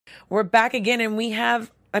We're back again, and we have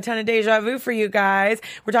a ton of deja vu for you guys.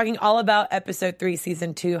 We're talking all about episode 3,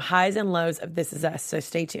 season 2, highs and lows of This Is Us, so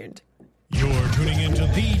stay tuned. You're tuning into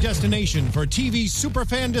the destination for TV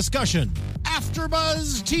superfan discussion,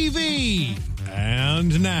 AfterBuzz TV.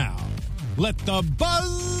 And now, let the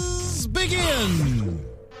buzz begin.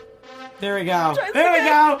 There we go. There we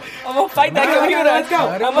go. I'm gonna fight that computer. Let's go.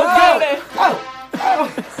 I'm gonna fight it. Oh,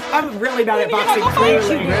 I'm really bad at boxing,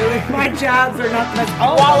 clearly. My jabs are not the best.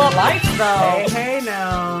 Oh, Wall of lights, though. Hey,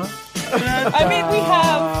 now. I mean,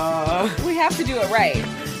 we have to do it right.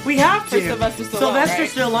 We have to. For Sylvester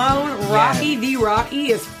Stallone, Rocky the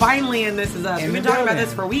Rocky is finally in This Is Us. We've been talking about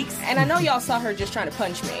this for weeks. And I know y'all saw her just trying to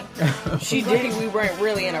punch me. She did. We weren't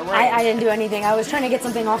really in a ring. I didn't do anything. I was trying to get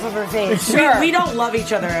something off of her face. Sure. We don't love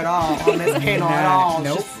each other at all on this panel at all.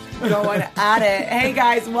 Nope. Just going at it. Hey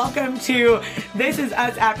guys, welcome to This Is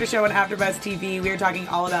Us After Show on AfterBuzz TV. We are talking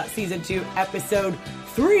all about season 2, episode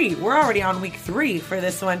 3. We're already on week 3 for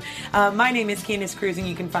this one. My name is Candace Cruz, and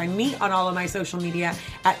you can find me on all of my social media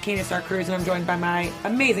at Candace R. Cruz, and I'm joined by my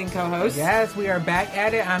amazing co-host. Yes, we are back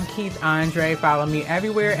at it. I'm Keith Andre. Follow me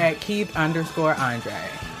everywhere at Keith_Andre.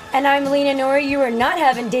 And I'm Lena Nori. You are not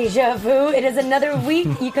having deja vu. It is another week.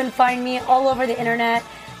 You can find me all over the internet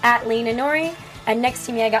at Lena Nori. And next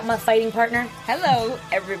to me, I got my fighting partner. Hello,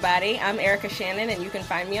 everybody. I'm Erica Shannon, and you can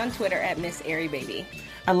find me on Twitter at Miss Airy Baby.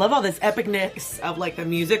 I love all this epicness of like the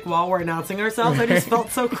music while we're announcing ourselves. I just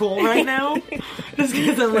felt so cool right now. Just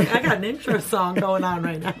because I'm like, I got an intro song going on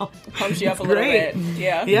right now. Pumps you up a little bit.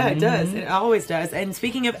 Yeah. Yeah, it does. It always does. And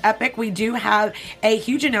speaking of epic, we do have a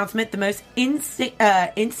huge announcement. The most instantly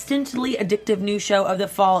addictive new show of the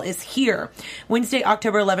fall is here. Wednesday,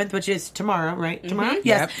 October 11th, which is tomorrow, right? Tomorrow?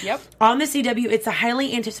 Yes. Yep. On the CW, it's a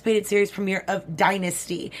highly anticipated series premiere of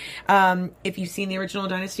Dynasty. If you've seen the original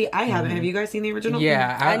Dynasty, I haven't. Have you guys seen the original? Yeah.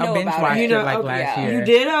 I know binge about watched it. it last year. You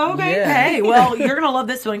did? Oh, okay. Yeah. Hey, well, you're going to love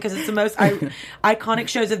this one because it's the most iconic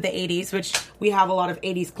shows of the 80s, which we have a lot of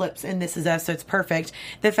 80s clips in This Is Us, so it's perfect.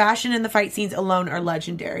 The fashion and the fight scenes alone are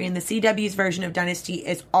legendary, and the CW's version of Dynasty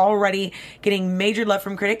is already getting major love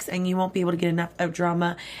from critics, and you won't be able to get enough of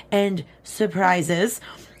drama and surprises.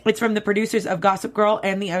 It's from the producers of Gossip Girl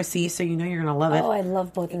and The OC, so you know you're going to love it. Oh, I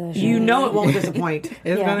love both of those shows. You know it won't disappoint.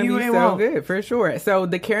 It's Yeah. going to be It so won't. good, for sure. So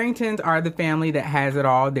the Carringtons are the family that has it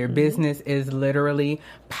all. Their business is literally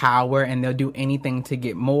power, and they'll do anything to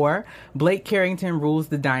get more. Blake Carrington rules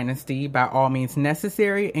the dynasty by all means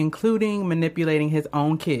necessary, including manipulating his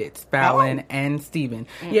own kids, Fallon and Steven.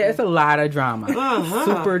 Yeah, it's a lot of drama.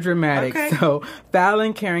 Super dramatic. Okay. So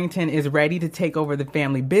Fallon Carrington is ready to take over the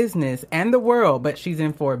family business and the world, but she's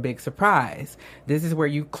in for a big surprise. This is where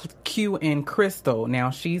you cue in Crystal. Now,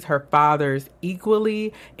 she's her father's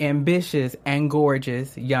equally ambitious and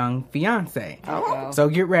gorgeous young fiance. Oh. So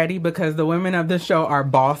get ready, because the women of the show are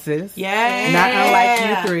bosses. Yeah. Not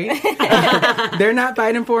unlike you three. They're not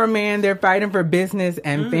fighting for a man. They're fighting for business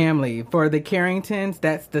and family. For the Carringtons,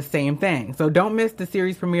 that's the same thing. So don't miss the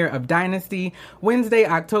series premiere of Dynasty, Wednesday,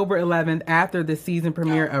 October 11th, after the season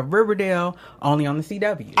premiere of Riverdale, only on the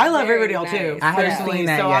CW. I love Very Riverdale, too. I haven't personally, seen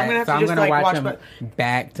that so yet, I'm going to have to just gonna like, watch them but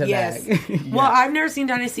back to yes. back. Well, I've never seen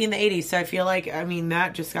Dynasty in the 80s, so I feel like, I mean,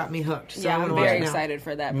 that just got me hooked. So Yeah, I'm I'm going to very watch it now. excited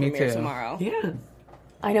for that Me premiere too. tomorrow. Yeah.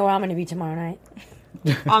 I know where I'm going to be tomorrow night.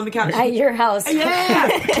 On the couch. At your house. Yeah.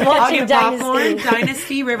 I'll Watching get popcorn, Dynasty.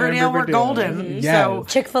 Dynasty, Riverdale, we're Riverdale. golden. Yes. So,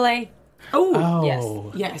 Chick-fil-A.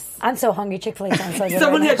 Oh. yes. I'm so hungry. Chick-fil-A sounds so good.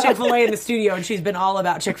 Someone right had now. Chick-fil-A in the studio, and she's been all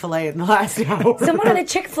about Chick-fil-A in the last hour. Someone had a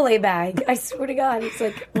Chick-fil-A bag. I swear to God. It's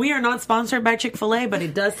like, We are not sponsored by Chick-fil-A, but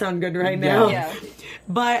it does sound good right now. Yeah.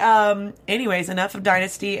 But anyways, enough of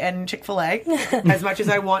Dynasty and Chick-fil-A. As much as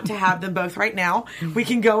I want to have them both right now, we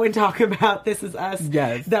can go and talk about This Is Us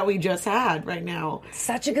Yes. that we just had right now.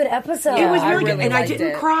 such a good episode. It was I really good, really and I liked didn't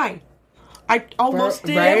it. cry. I almost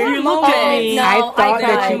did. Right? You looked at me. No, I I thought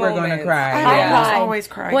that cried. you were going to cry. I cried. always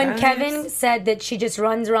cry. When guys. Kevin said that she just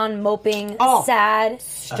runs around moping, Oh. sad,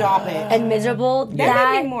 Stop it. and miserable,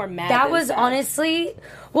 That made me more mad That than was sad. honestly,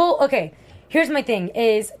 well, okay. Here's my thing: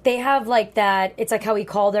 is they have like that. It's like how he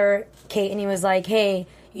called her Kate, and he was like, "Hey,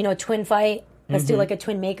 you know, twin fight. Let's do like a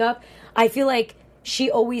twin makeup." I feel like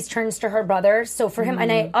she always turns to her brother. So for him,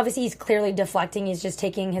 and obviously he's clearly deflecting. He's just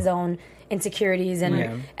taking his own insecurities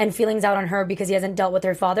and feelings out on her because he hasn't dealt with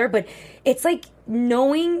her father. But it's like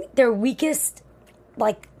knowing their weakest,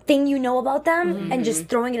 like, thing you know about them and just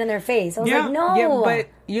throwing it in their face. I was Yeah. like, no. Yeah, but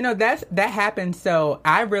you know that happened. So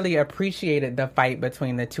I really appreciated the fight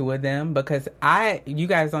between the two of them because you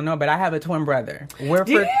guys don't know, but I have a twin brother. We're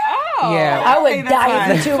yeah. I would Hey, that's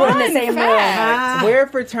die if the two were in the Fun same room. fact. We're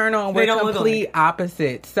fraternal and They we're don't look complete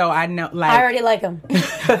opposites. So I know, like, I already like him.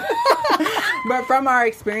 but from our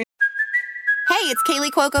experience. it's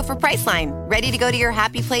Kaylee Cuoco for Priceline. Ready to go to your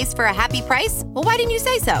happy place for a happy price? Well, why didn't you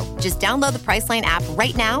say so? Just download the Priceline app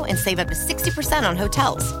right now and save up to 60% on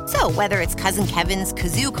hotels. So whether it's Cousin Kevin's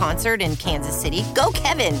Kazoo Concert in Kansas City, go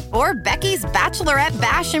Kevin, or Becky's Bachelorette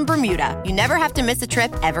Bash in Bermuda, you never have to miss a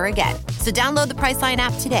trip ever again. So download the Priceline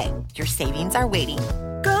app today. Your savings are waiting.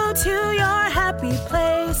 Go to your happy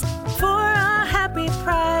place for a happy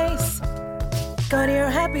price. Go to your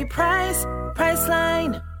happy price,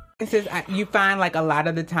 Priceline. You find like a lot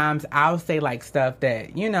of the times I'll say like stuff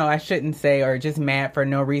that, I shouldn't say or just mad for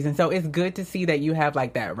no reason. So it's good to see that you have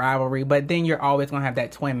like that rivalry, but then you're always going to have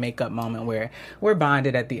that twin makeup moment where we're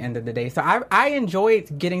bonded at the end of the day. So I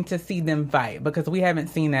enjoyed getting to see them fight because we haven't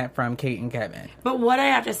seen that from Kate and Kevin. But what I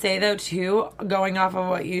have to say though too, going off of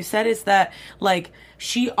what you said, is that like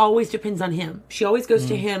she always depends on him. She always goes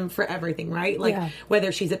to him for everything, right? Like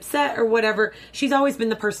whether she's upset or whatever, she's always been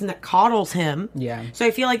the person that coddles him. Yeah. So I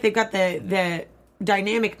feel like they've got the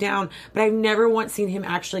dynamic down, but I've never once seen him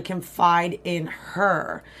actually confide in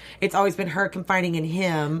her. It's always been her confiding in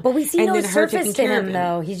him. But we see and no then her surface taking to care of him,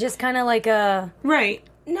 though. He's just kind of like a... Right.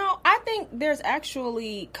 No, I think there's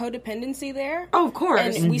actually codependency there. Oh, of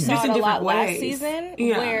course. And we saw Just it in a lot different last ways. season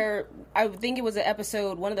where I think it was an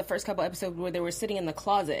episode, one of the first couple episodes where they were sitting in the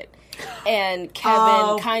closet and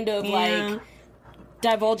Kevin kind of like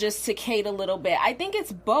divulges to Kate a little bit. I think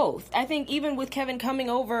it's both. I think even with Kevin coming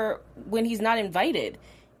over when he's not invited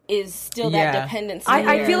is still that dependency.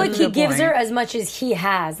 I feel like he gives her as much as he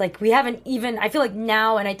has. Like we haven't even, I feel like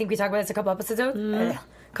now, and I think we talked about this a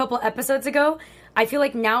couple episodes ago, I feel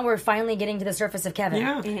like now we're finally getting to the surface of Kevin.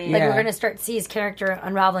 Yeah. We're going to start to see his character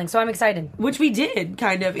unraveling. So I'm excited. Which we did,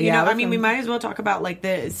 kind of. You know, I mean, we might as well talk about, like,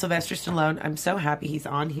 the Sylvester Stallone. I'm so happy he's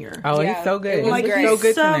on here. Oh, he's so good. Like, he's he's so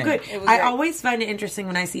good. So good. I always find it interesting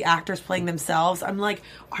when I see actors playing themselves. I'm like,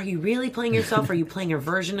 are you really playing yourself? Are you playing a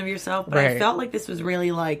version of yourself? But I felt like this was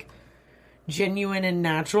really, like, genuine and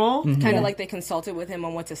natural. Kind of like they consulted with him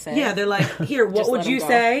on what to say. Yeah, they're like, here, what would you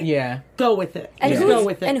say? Yeah. Go with it. And go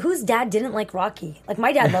with it. And whose dad didn't like Rocky? Like,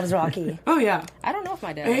 my dad loves Rocky. Oh, yeah. I don't know if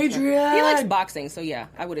my dad Adrian! He likes boxing, so yeah,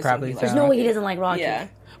 I would assume Probably he so. likes There's no way he doesn't like Rocky. Yeah.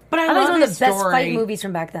 But I That was love one of his the best story. fight movies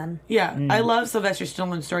from back then. Yeah, I love Sylvester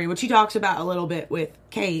Stallone's story, which he talks about a little bit with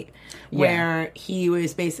Kate, where he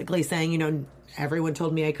was basically saying, you know, everyone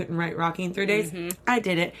told me I couldn't write Rocky in 3 days. I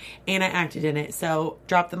did it, and I acted in it. So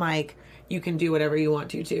drop the mic. You can do whatever you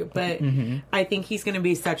want to, too. But I think he's going to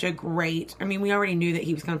be such a great... I mean, we already knew that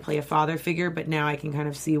he was going to play a father figure, but now I can kind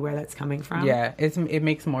of see where that's coming from. Yeah, it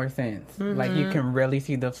makes more sense. Like, you can really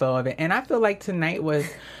see the flow of it. And I feel like tonight was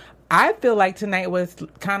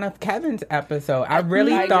kind of Kevin's episode. I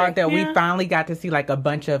really thought that we finally got to see like a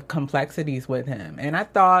bunch of complexities with him. And I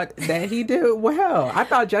thought that he did well. I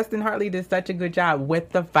thought Justin Hartley did such a good job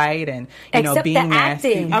with the fight and, Except being the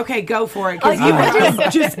nasty. acting. Okay, go for it.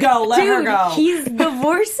 Because just go. Let her go. He's the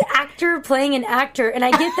worst actor playing an actor. And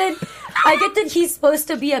I get that he's supposed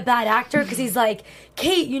to be a bad actor because he's like,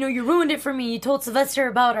 Kate, you know, you ruined it for me. You told Sylvester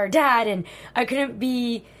about our dad and I couldn't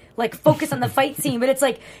be... like focus on the fight scene, but it's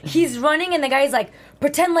like he's running and the guy's like,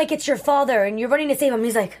 pretend like it's your father and you're running to save him.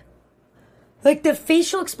 He's like the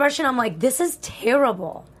facial expression, I'm like, this is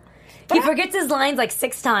terrible. He forgets his lines like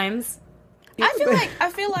 6 times.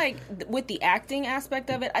 I feel like with the acting aspect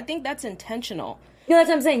of it, I think that's intentional. You know, that's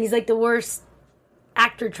what I'm saying. He's like the worst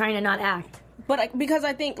actor trying to not act. But because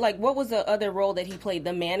I think, like, what was the other role that he played?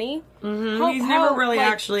 The Manny? He's never really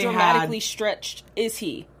actually dramatically stretched is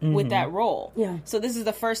he with that role? Yeah. So this is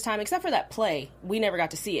the first time, except for that play, we never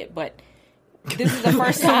got to see it, but this is the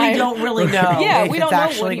first time. We don't really know. Yeah, if we it's don't know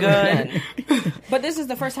actually what good. he was in. But this is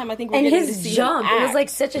the first time I think we're And getting to his see jump, him it was act. like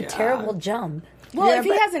such a terrible jump. Well, if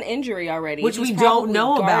he has an injury already, Which he's we probably don't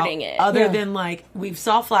know about, guarding it. other than, like, we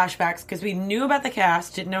saw flashbacks because we knew about the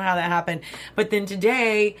cast, didn't know how that happened. But then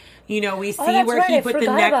today, you know, we see that's where right, he I put the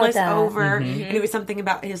forgot about necklace that. over, and it was something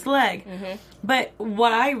about his leg. But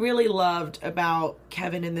what I really loved about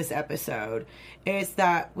Kevin in this episode is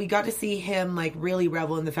that we got to see him, like, really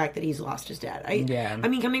revel in the fact that he's lost his dad. I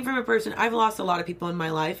mean, coming from a person, I've lost a lot of people in my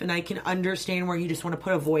life, and I can understand where you just want to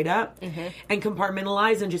put a void up and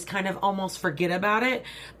compartmentalize and just kind of almost forget about it.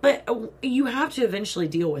 But you have to eventually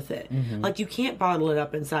deal with it. Like, you can't bottle it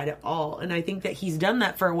up inside at all. And I think that he's done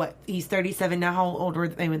that for what? He's 37 now. How old were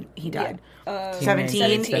they when he died?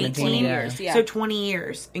 17, 18 years. Yeah. So 20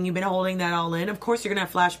 years. And you've been holding that all in. Of course, you're going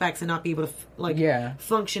to have flashbacks and not be able to,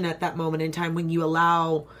 function at that moment in time when you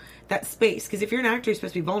allow that space. Because if you're an actor, you're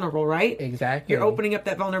supposed to be vulnerable, right? Exactly. You're opening up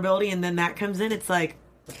that vulnerability, and then that comes in. It's like,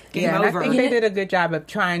 game and over. I think they did a good job of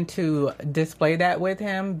trying to display that with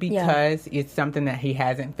him because it's something that he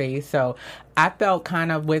hasn't faced. So I felt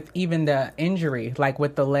kind of with even the injury, like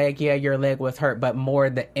with the leg, your leg was hurt, but more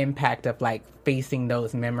the impact of like facing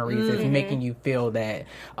those memories is making you feel that,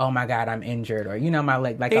 oh my God, I'm injured, or, my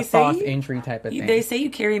leg, like a false injury type of thing. They say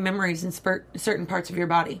you carry memories in certain parts of your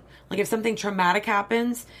body. Like if something traumatic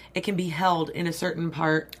happens, it can be held in a certain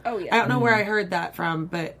part. Oh, yeah. I don't know where I heard that from,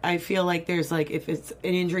 but I feel like there's like, if it's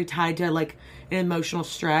an injury tied to like an emotional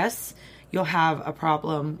stress, you'll have a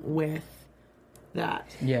problem with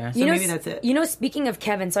that. Yeah. So maybe that's it. Speaking of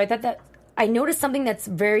Kevin, so I thought that I noticed something that's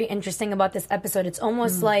very interesting about this episode. It's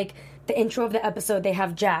almost like the intro of the episode, they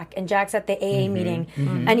have Jack, and Jack's at the AA meeting,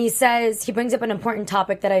 and he brings up an important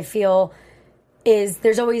topic that I feel is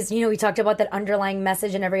there's always, we talked about that underlying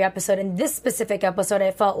message in every episode. In this specific episode, I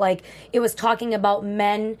felt like it was talking about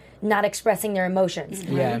men not expressing their emotions.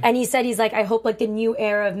 Yeah. And he said, he's like, I hope like the new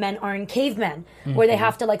era of men aren't cavemen where they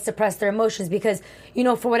have to like suppress their emotions because,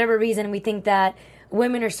 for whatever reason, we think that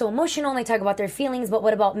women are so emotional and they talk about their feelings, but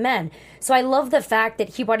what about men? So I love the fact that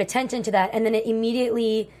he brought attention to that, and then it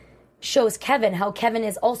immediately shows Kevin how Kevin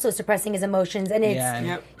is also suppressing his emotions, and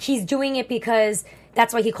he's doing it because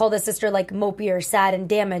that's why he called his sister like mopey or sad and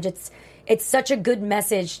damaged. It's such a good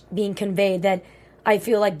message being conveyed that I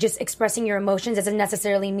feel like just expressing your emotions doesn't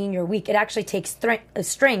necessarily mean you're weak. It actually takes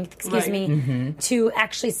strength, to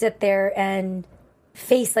actually sit there and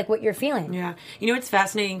face like what you're feeling. Yeah. It's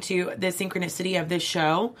fascinating too, the synchronicity of this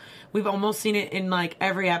show. We've almost seen it in like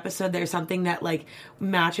every episode. There's something that like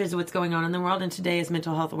matches what's going on in the world. And today is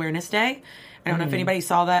Mental Health Awareness Day. I don't know if anybody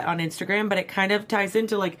saw that on Instagram, but it kind of ties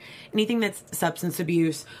into like anything that's substance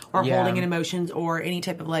abuse or holding in emotions or any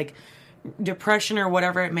type of like depression or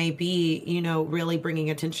whatever it may be, really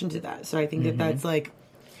bringing attention to that. So I think that that's like,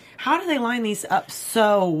 how do they line these up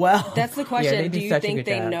so well? That's the question. Yeah, do you think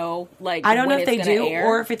they know, like, I don't know when if they it's do, gonna air?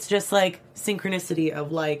 or if it's just like synchronicity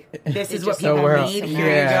of like, this is what just people so need. yeah.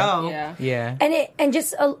 Here you go. Yeah. Yeah. And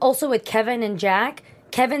just also with Kevin and Jack,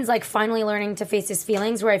 Kevin's like finally learning to face his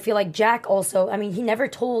feelings, where I feel like Jack also, he never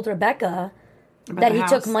told Rebecca that he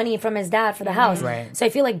took money from his dad for the house. Right. So I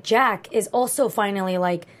feel like Jack is also finally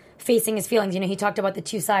like facing his feelings. He talked about the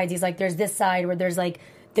two sides. He's like, there's this side where there's like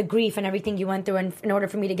the grief and everything you went through, and in order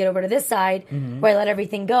for me to get over to this side where I let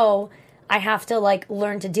everything go, I have to like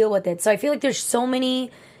learn to deal with it. So I feel like there's so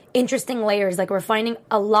many interesting layers. Like we're finding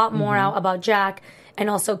a lot more out about Jack and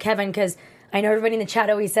also Kevin, because I know everybody in the chat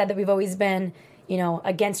always said that we've always been,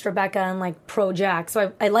 against Rebecca and like pro Jack.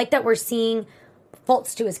 So I like that we're seeing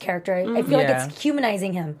faults to his character. I feel like it's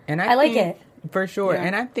humanizing him. And I like it. For sure. Yeah.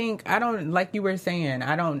 And I think, like you were saying,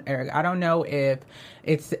 Eric, I don't know if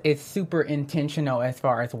it's super intentional as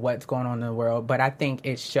far as what's going on in the world, but I think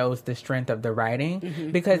it shows the strength of the writing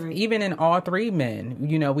because even in all three men,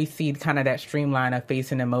 we see kind of that streamline of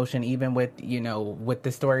facing emotion, even with, with the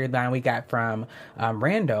storyline we got from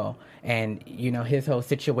Randall and, his whole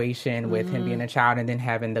situation with him being a child and then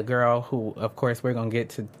having the girl who, of course, we're going to get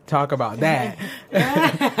to talk about that.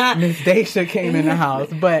 Miss Daisha came in the house,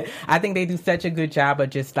 but I think they do such a good job of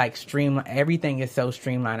just like streamline. Everything is so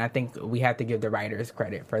streamlined. I think we have to give the writers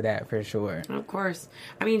credit for that for sure. Of course.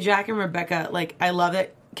 Jack and Rebecca, like, I love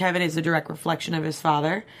that Kevin is a direct reflection of his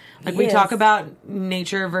father. Like, we talk about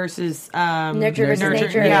nature versus nurture versus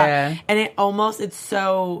nature. Yeah. And it's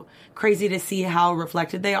so crazy to see how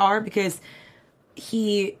reflected they are, because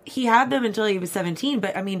he had them until he was 17,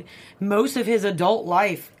 but most of his adult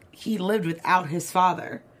life he lived without his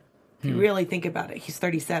father. If you really think about it, he's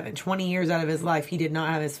 37. 20 years out of his life, he did not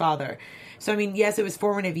have his father. So, yes, it was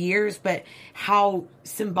formative years, but how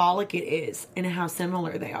symbolic it is and how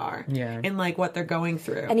similar they are in, like, what they're going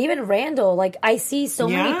through. And even Randall, like, I see so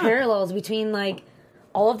many parallels between, like,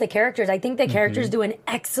 all of the characters. I think the characters do an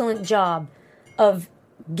excellent job of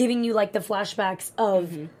giving you, like, the flashbacks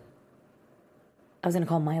of... I was going to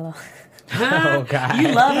call him Milo. Oh, God. You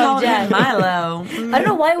love calling him Milo. I don't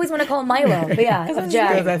know why I always want to call him Milo, but yeah, of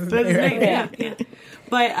Jack. That's his name. Yeah.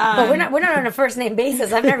 But we're not on a first name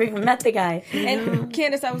basis. I've never even met the guy. And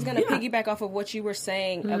Candace, I was going to piggyback off of what you were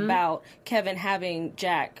saying about Kevin having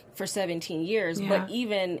Jack for 17 years, but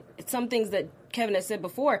even some things that Kevin has said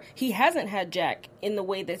before, he hasn't had Jack in the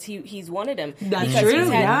way that he's wanted him. That's true,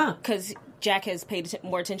 because Jack has paid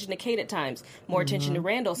more attention to Kate at times, more attention to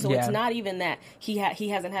Randall. So it's not even that he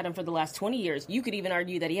hasn't had him for the last 20 years. You could even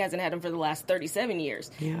argue that he hasn't had him for the last 37 years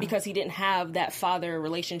because he didn't have that father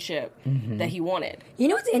relationship that he wanted. You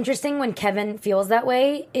know what's interesting when Kevin feels that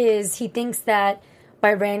way is he thinks that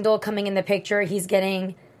by Randall coming in the picture, he's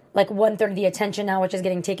getting like 1/3 of the attention now, which is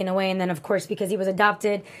getting taken away. And then, of course, because he was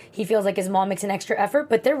adopted, he feels like his mom makes an extra effort.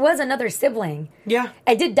 But there was another sibling. Yeah.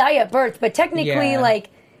 I did die at birth, but technically, Yeah. like,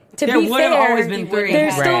 to There be would've fair, always been three.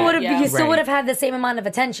 there still Right. would have, Yeah. you still Right. would have had the same amount of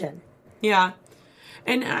attention. Yeah.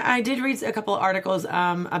 And I did read a couple of articles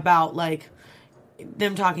about like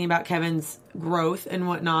them talking about Kevin's growth and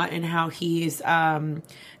whatnot and how he's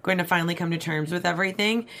going to finally come to terms with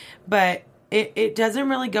everything. But it doesn't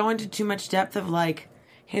really go into too much depth of like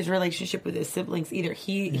his relationship with his siblings either.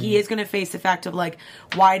 He is going to face the fact of like,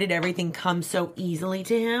 why did everything come so easily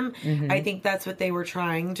to him? I think that's what they were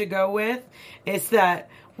trying to go with. It's that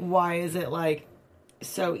why is it like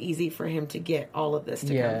so easy for him to get all of this to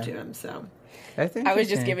come to him? So That's interesting. I was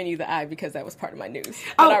just giving you the eye because that was part of my news.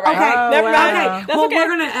 Oh, But all right. okay. Never mind. wow. That's well, okay. we're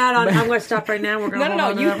gonna add on. I'm gonna stop right now. We're gonna No,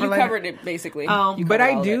 hold on you to that for later. covered it basically. You But covered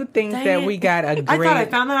I all of do it. think Dang that it. we got a I great. thought I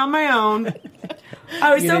found that on my own.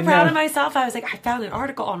 I was You so didn't proud know. of myself. I was like, I found an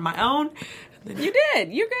article on my own. You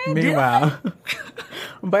did. You're good. Meanwhile,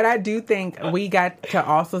 but I do think we got to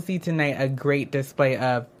also see tonight a great display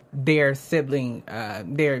of their sibling, I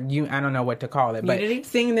don't know what to call it, but Unity?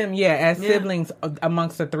 seeing them, as siblings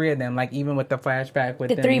amongst the three of them, like even with the flashback with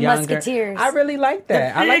The them three younger. Musketeers. I really like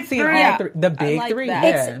that. I like big seeing three. all three, the big like three. that.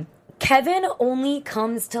 Yeah. Kevin only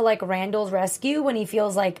comes to like Randall's rescue when he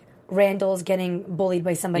feels like Randall's getting bullied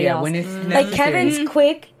by somebody else. when it's like necessary. Kevin's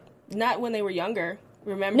quick. Not when they were younger.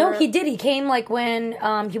 Remember? No, he did. He came like when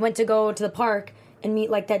he went to go to the park and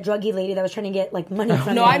meet like that druggy lady that was trying to get like money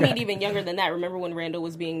from No, him. I mean even younger than that. Remember when Randall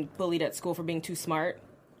was being bullied at school for being too smart,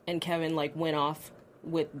 and Kevin like went off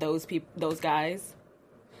with those guys.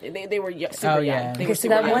 They were super Oh, young. yeah. They Okay, were so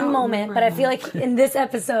super that young. one moment, but I feel like in this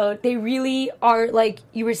episode, they really are, like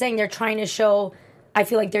you were saying, they're trying to show, I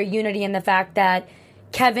feel like their unity in the fact that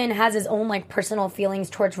Kevin has his own, like, personal feelings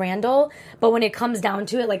towards Randall, but when it comes down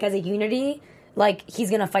to it, like, as a unity, like, he's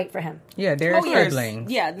gonna fight for him. Yeah, they're Oh, yes. siblings.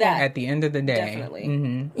 Yeah, that. At the end of the day.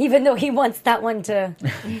 Definitely. Even though he wants that one to...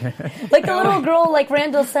 like, the little girl, like,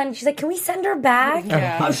 Randall's son, she's like, can we send her back?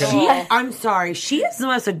 Yeah. I'm sorry. She is the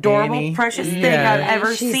most adorable, Annie. precious thing Yeah. I've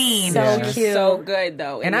ever She's seen. so Yeah. cute. So good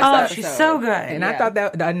though. And in I this thought- episode. She's so good. And I thought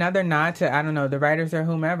that another nod to, I don't know, the writers or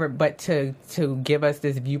whomever, but to give us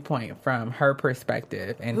this viewpoint from her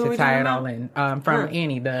perspective and Who are to we tie it talking all in from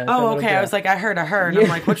Annie. The Oh, little okay. girl. I was like, I heard a her, and I'm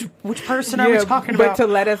like, which person are we talking but about? to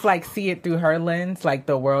let us like see it through her lens, like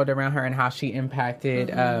the world around her and how she impacted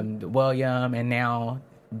William and now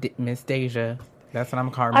Miss Deja. That's what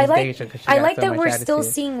I'm calling I Miss like, Deja because I like that we're still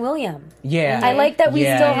seeing William. Yeah, I like that we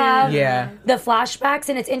still have Yeah. the flashbacks,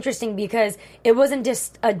 and it's interesting because it wasn't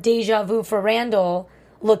just a deja vu for Randall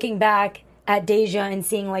looking back at Deja and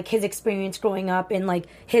seeing like his experience growing up and like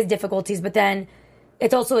his difficulties, but then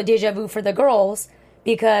it's also a deja vu for the girls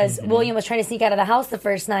because William was trying to sneak out of the house the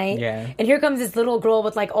first night, Yeah. and here comes this little girl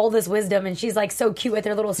with like all this wisdom, and she's like so cute with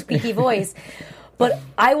her little squeaky voice. But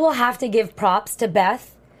I will have to give props to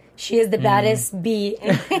Beth. She is the baddest bee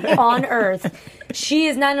on earth. She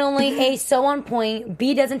is not only A, so on point,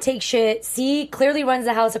 B, doesn't take shit, C, clearly runs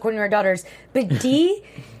the house according to her daughters, but D,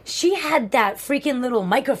 she had that freaking little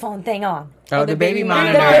microphone thing on. Oh, the baby The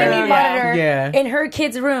monitor. baby monitor Yeah. in her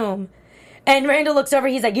kid's room. And Randall looks over,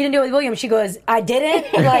 he's like, you didn't do it with William. She goes, I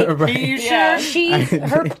didn't. Like, Are you sure?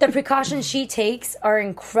 the precautions she takes are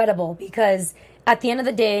incredible because at the end of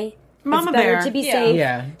the day, Mama it's better bear. to be Yeah. safe.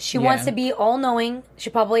 Yeah. She Yeah. wants to be all knowing. She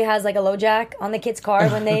probably has like a low jack on the kid's car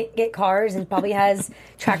when they get cars, and probably has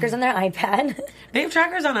trackers on their iPad. They have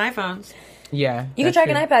trackers on iPhones. Yeah, You can that's track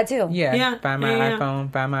true. an iPad too. Yeah, Yeah, find my yeah.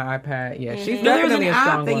 iPhone, find my iPad. Yeah, she's No, there's definitely an a app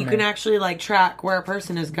strong that you woman. can actually like track where a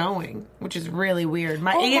person is going, which is really weird.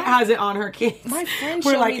 My aunt has it on her kids. My friend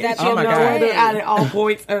We're showed like, me that she the Oh my knows other God. where day. they're at all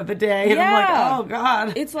points of the day, and I'm like, Yeah. oh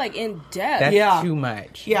god, It's like in depth. That's Yeah. too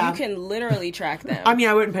much. yeah. You can literally track them. I mean,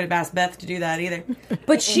 I wouldn't put it past Beth to do that either.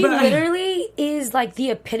 But she literally is like the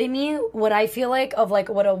epitome, what I feel like, of like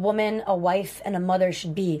what a woman, a wife, and a mother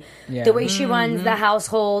should be. Yeah. The way she runs the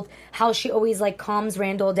household, how she always like calms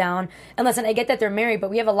Randall down. And listen, I get that they're married, but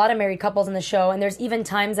we have a lot of married couples in the show, and there's even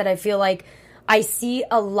times that I feel like I see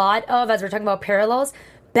a lot of, as we're talking about parallels,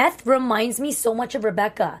 Beth reminds me so much of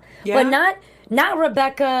Rebecca. Yeah? But not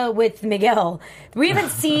Rebecca with Miguel. We haven't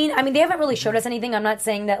seen, I mean, they haven't really showed us anything. I'm not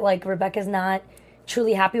saying that like Rebecca's not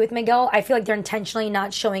truly happy with Miguel. I feel like they're intentionally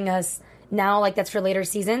not showing us now, like that's for later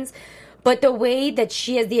seasons. But the way that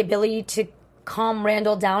she has the ability to calm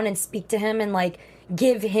Randall down and speak to him and like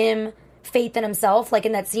give him faith in himself, like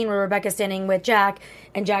in that scene where Rebecca's standing with Jack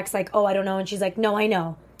and Jack's like, oh, I don't know. And she's like, no, I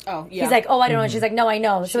know. oh yeah. He's like, oh, I don't know. And she's like, no, I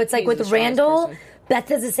know. So it's like he's with the strongest Randall, person.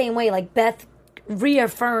 Beth is the same way. Like Beth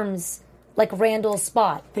reaffirms like Randall's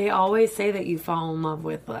spot. They always say that you fall in love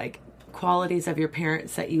with like qualities of your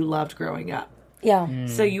parents that you loved growing up. Yeah.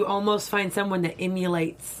 So you almost find someone that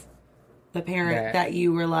emulates the parent that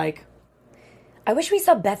you were like. I wish we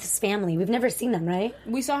saw Beth's family. We've never seen them, right?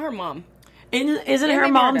 We saw her mom. Isn't her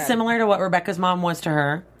maybe mom her dad. similar to what Rebecca's mom was to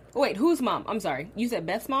her? Wait, whose mom? I'm sorry. You said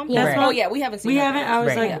Beth's mom? Yeah. Beth's Oh, mom? yeah, we haven't seen We her haven't. parents. I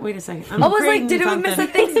was Right. like, wait a second. I was like, creating did we miss a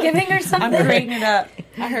something. Thanksgiving or something? I'm creating it up.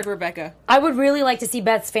 I heard Rebecca. I would really like to see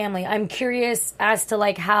Beth's family. I'm curious as to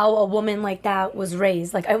like how a woman like that was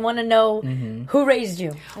raised. Like I want to know who raised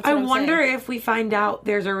you. I I'm wonder saying. if we find out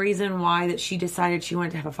there's a reason why that she decided she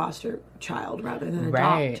wanted to have a foster child rather than adopt.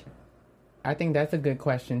 Right. I think that's a good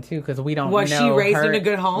question too, because we don't Was know. she raised her- in a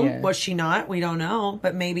good home? Yeah. Was she not? We don't know.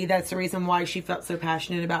 But maybe that's the reason why she felt so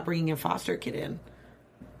passionate about bringing a foster kid in.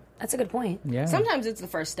 That's a good point. Yeah. Sometimes it's the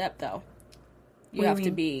first step, though. You have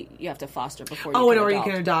to foster before you Oh, can or you adopt.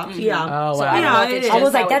 can adopt. Yeah. Oh, So wow. I don't know Yeah, if it it's is. I just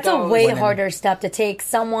was like, how it that's a goes. way Women. harder step to take.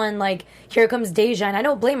 Someone like, here comes Deja, and I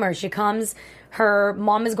don't blame her. She comes, her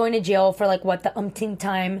mom is going to jail for like what, the umpteenth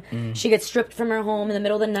time. She gets stripped from her home in the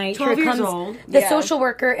middle of the night. 12 Here years comes old. the Yeah. social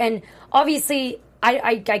worker, and obviously,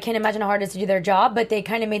 I can't imagine how hard it is to do their job, but they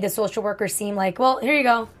kind of made the social worker seem like, well, here you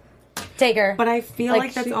go, take her. But I feel Like,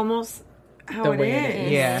 like that's she- almost how The it way it is.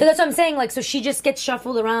 is. Yeah. So that's what I'm saying. Like, so she just gets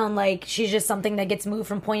shuffled around. Like, she's just something that gets moved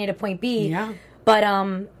from point A to point B. Yeah. But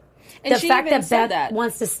And the she fact even that said Beth that.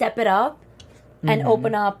 wants to step it up and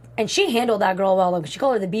open up, and she handled that girl well. Like, she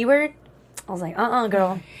called her the B word. I was like,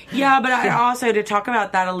 girl. Yeah, but I also, to talk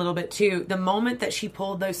about that a little bit too, the moment that she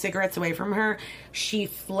pulled those cigarettes away from her, she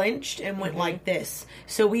flinched and went like this.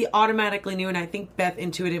 So we automatically knew, and I think Beth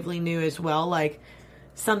intuitively knew as well, like,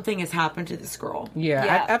 something has happened to this girl. Yeah,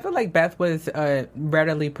 Yeah. I feel like Beth was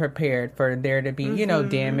readily prepared for there to be,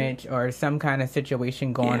 damage or some kind of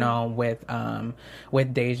situation going on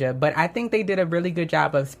with Deja. But I think they did a really good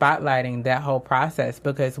job of spotlighting that whole process,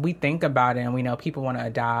 because we think about it and we know people want to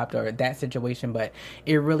adopt or that situation, but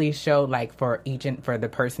it really showed like for the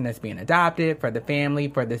person that's being adopted, for the family,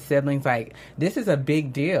 for the siblings, like this is a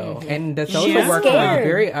big deal. And the social Yeah. worker was Scared.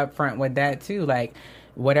 very upfront with that too. Like,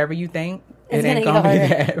 whatever you think, It's it ain't gonna gonna get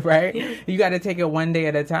be harder. that, right? You got to take it one day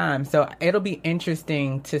at a time. So it'll be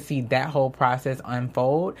interesting to see that whole process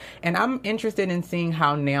unfold. And I'm interested in seeing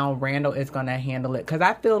how now Randall is going to handle it. Because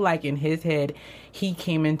I feel like in his head, he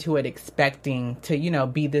came into it expecting to,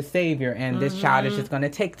 be the savior. And this child is just going to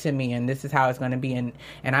take to me. And this is how it's going to be. And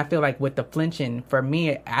I feel like with the flinching, for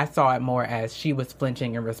me, I saw it more as she was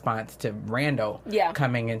flinching in response to Randall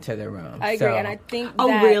coming into the room. I agree, So- and I think Oh,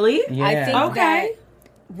 that, really? Yeah. I think Okay. that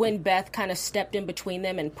when Beth kind of stepped in between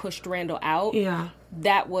them and pushed Randall out, Yeah.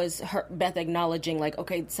 that was Beth acknowledging, like,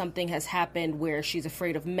 okay, something has happened where she's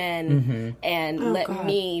afraid of men, and let God.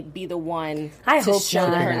 me be the one I to hope show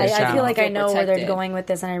not. her I that feel like I feel know where they're protected. going with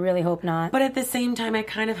this, and I really hope not. But at the same time, I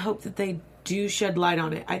kind of hope that they do shed light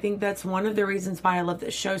on it. I think that's one of the reasons why I love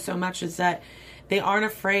this show so much, is that they aren't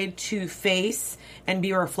afraid to face and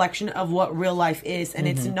be a reflection of what real life is. And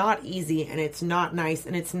it's not easy, and it's not nice,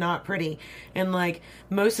 and it's not pretty. And like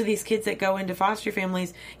most of these kids that go into foster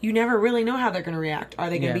families, you never really know how they're going to react. Are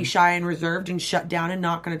they going to be shy and reserved and shut down and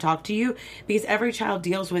not going to talk to you? Because every child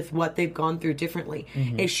deals with what they've gone through differently.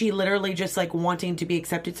 Is she literally just like wanting to be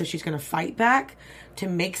accepted, so she's going to fight back to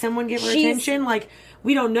make someone give her She's- attention? Like,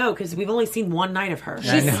 we don't know, because we've only seen one night of her.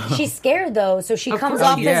 She's scared though, so she comes course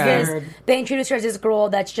off she's as scared. this. They introduce her as this girl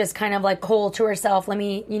that's just kind of like cold to herself.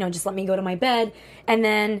 Just let me go to my bed. And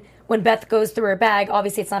then when Beth goes through her bag,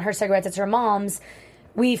 obviously it's not her cigarettes, it's her mom's.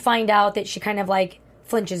 We find out that she kind of like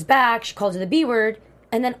flinches back. She calls her the B word,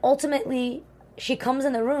 and then ultimately she comes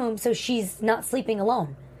in the room, so she's not sleeping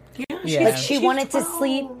alone. Yeah. Like she wanted to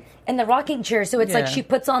sleep in the rocking chair, so it's like Yeah. she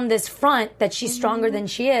puts on this front that she's stronger than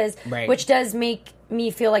she is, Right. which does make me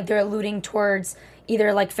feel like they're alluding towards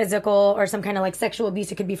either like physical or some kind of like sexual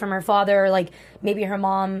abuse. It could be from her father, or like maybe her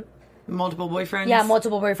mom, Multiple boyfriends.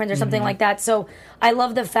 multiple boyfriends or something like that. So I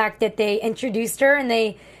love the fact that they introduced her and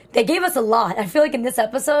they gave us a lot. I feel like in this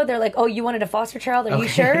episode they're like, "Oh, you wanted a foster child? Are you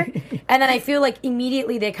sure?" And then I feel like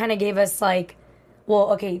immediately they kind of gave us like,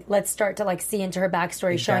 well, okay, let's start to like see into her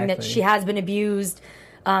backstory, showing that Exactly. she has been abused.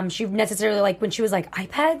 She necessarily, like when she was like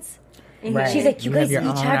iPads, Right. she's like, you guys your each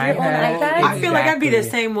own have your own iPad. iPad? I feel like I'd be the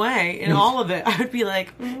Exactly. same way in all of it. I'd be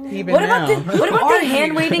like, Even What about now. the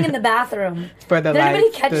hand waving in the bathroom? For the Did anybody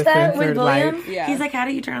lights, catch the that with censored William? lights. Yeah. he's like, how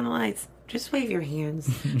do you turn on the lights? Just wave your hands.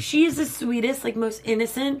 She is the sweetest, like most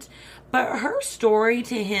innocent. But her story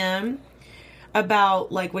to him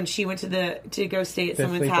about like when she went to go stay at The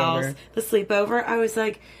someone's sleepover. house, the sleepover, I was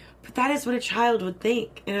like, but that is what a child would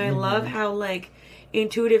think. And I Mm-hmm. love how like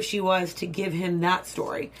intuitive she was to give him that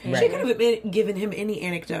story. She Right. could have given him any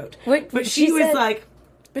anecdote. What- but she she was said- like,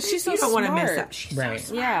 But she's so you don't smart. want to miss that. She's Right.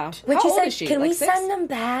 so smart. Yeah. Which How you old said, is she? can Like we 6? send them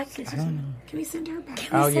back? Can we send her back?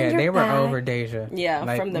 Oh send yeah, her they were back? over Deja.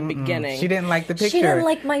 Yeah, from the beginning. She didn't like the picture. She didn't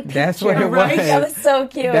like my picture. That's what it Right? was. That was so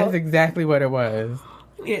cute. That's exactly what it was.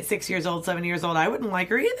 I mean, at 6 years old, 7 years old, I wouldn't like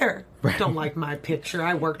her either. Don't like my picture.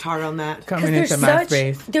 I worked hard on that. Coming they're into my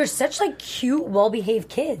space. they're such like cute, well-behaved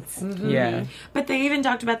kids. Yeah. But they even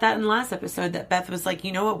talked about that in the last episode, that Beth was like,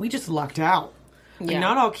 you know what, we just lucked out. Like, Yeah.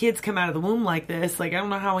 not all kids come out of the womb like this. Like, I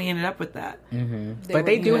don't know how we ended up with that. But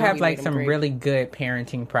they do have like some great. really good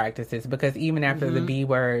parenting practices, because even after the B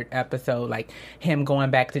word episode, like him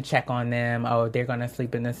going back to check on them, oh, they're gonna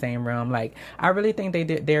sleep in the same room. Like, I really think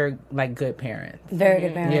they're like good parents. Very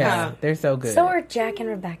good parents. Yeah, they're so good. So are Jack and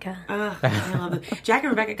Rebecca. I love it. Jack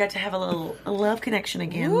and Rebecca got to have a love connection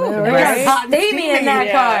again. right? Stay in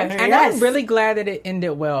that car. And I'm really glad that it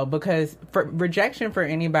ended well, because for rejection for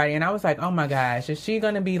anybody, and I was like, oh my gosh, is she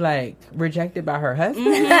gonna be like rejected by her husband?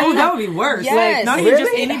 Oh, that would be worse. Yes. Like, not even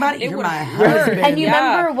just Really? anybody. It You're would my hurt. husband. And you Yeah.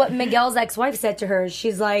 remember what Miguel's ex-wife said to her?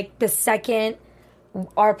 She's like, the second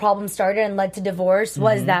our problem started and led to divorce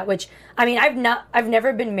was that, which, I mean, I've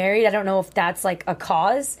never been married. I don't know if that's like a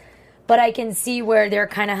cause, but I can see where they're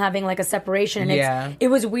kind of having like a separation. And Yeah. it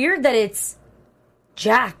was weird that it's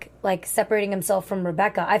Jack like separating himself from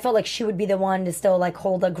Rebecca. I felt like she would be the one to still like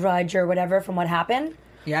hold a grudge or whatever from what happened.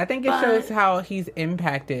 Yeah, I think it shows how he's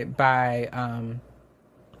impacted by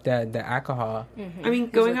the alcohol. I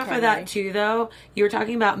mean, going off of recovery. that too, though, you were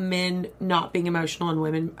talking about men not being emotional and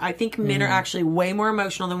women. I think men are actually way more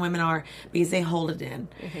emotional than women are because they hold it in,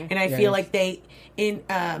 and I feel like they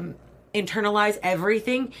internalize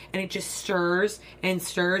everything, and it just stirs and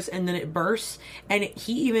stirs, and then it bursts. And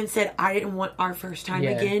he even said, "I didn't want our first time Yeah.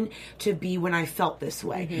 again to be when I felt this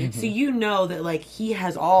way." So you know that like he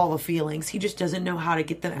has all the feelings, he just doesn't know how to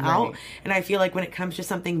get them out. And I feel like when it comes to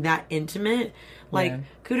something that intimate, like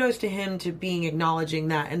kudos to him to being acknowledging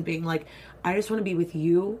that and being like, I just want to be with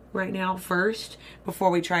you right now first before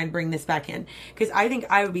we try and bring this back in. Because I think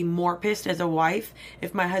I would be more pissed as a wife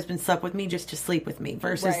if my husband slept with me just to sleep with me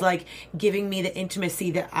versus like giving me the intimacy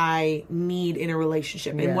that I need in a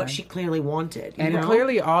relationship and what she clearly wanted. You And know?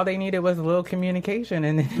 clearly all they needed was a little communication,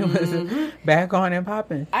 and then it was back on and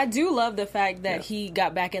popping. I do love the fact that he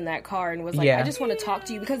got back in that car and was like, Yeah. I just want to talk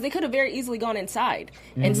to you, because they could have very easily gone inside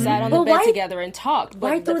and sat on But the bed why- together and talked.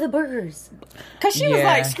 Why But throw the burgers? because she was Yeah.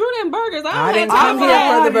 like, screw them burgers. I didn't don't come have here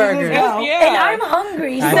time for the for that." burgers. Yeah. And I'm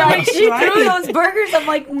hungry. So I know. like she Right? threw those burgers. I'm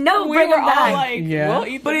like, no, We bring were them all back. like, Yeah. we'll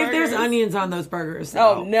eat the But if there's burgers. onions on those burgers,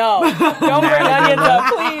 Oh, no. Don't bring onions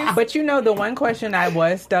up, please. But you know, the one question I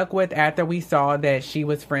was stuck with after we saw that she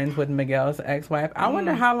was friends with Miguel's ex-wife, I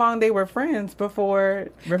wonder how long they were friends before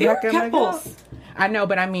Rebecca and Miguel. couples. I know,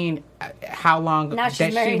 but I mean, how long Now she's that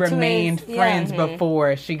she married to remained his- yeah. friends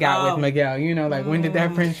before she got Oh. with Miguel. You know, like when did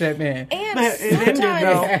that friendship end? And It ended, sometimes,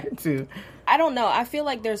 though. It had to. I don't know. I feel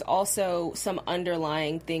like there's also some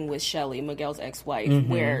underlying thing with Shelly, Miguel's ex-wife,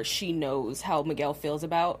 where she knows how Miguel feels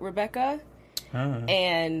about Rebecca.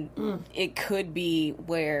 And it could be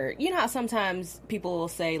where, you know how sometimes people will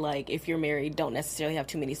say, like, if you're married, don't necessarily have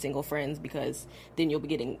too many single friends because then you'll be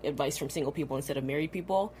getting advice from single people instead of married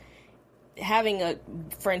people. Having a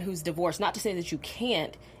friend who's divorced, not to say that you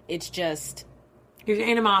can't, it's just, There's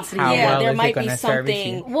animosity. How yeah, well there is it might be gonna service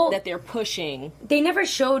something you? Well- that they're pushing. They never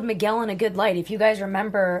showed Miguel in a good light. If you guys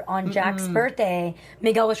remember, on Jack's birthday,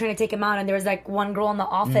 Miguel was trying to take him out, and there was like one girl in the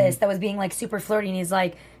office that was being like super flirty, and he's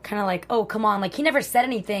like, kind of like, oh, come on. Like, he never said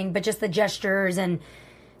anything, but just the gestures. And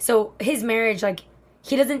so his marriage, like,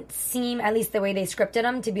 he doesn't seem, at least the way they scripted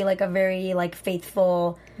him, to be like a very like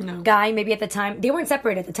faithful guy. Maybe at the time, they weren't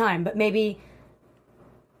separated at the time, but maybe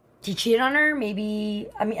he cheated on her. Maybe,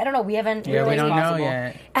 I mean, I don't know. We haven't. Yeah, we really- don't know possible.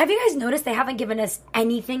 yet. Have you guys noticed they haven't given us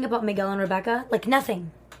anything about Miguel and Rebecca? Like, nothing.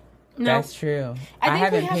 That's true. I think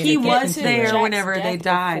haven't we have paid to He get attention was to to there it. Jack's whenever they death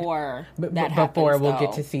died. Before But that before happens, we'll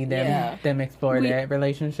get though. to see Yeah. them explore that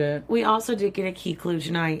relationship. We also did get a key clue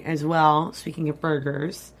tonight as well, speaking of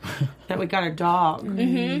burgers, that we got a dog.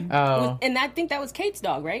 Oh, And I think that was Kate's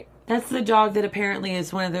dog, right? That's the dog that apparently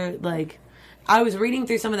is one of the, like, I was reading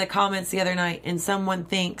through some of the comments the other night, and someone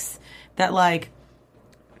thinks that, like,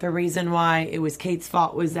 the reason why it was Kate's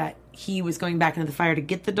fault was that he was going back into the fire to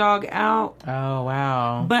get the dog out. oh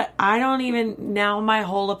wow. But I don't even, now my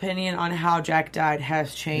whole opinion on how Jack died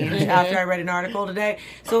has changed after I read an article today.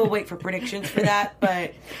 So we'll wait for predictions for that.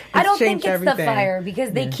 But I don't think changed it's everything. the fire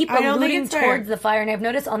because they keep I don't think alluding it's fire. towards the fire. And I've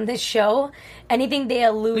noticed on this show, anything they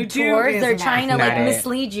allude to towards, is they're not. trying to Not like it.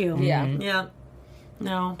 mislead you. Yeah. yeah,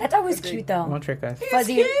 no. That dog was cute though. Won't trick us.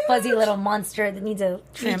 Fuzzy little monster that needs a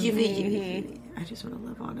trim. I just want to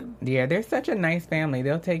live on him. Yeah, they're such a nice family.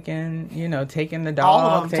 They'll take in, taking the dog.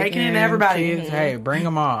 All of them, taking in everybody. Kids. Hey, bring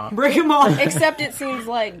them all. Bring them all. Except it seems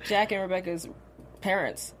like Jack and Rebecca's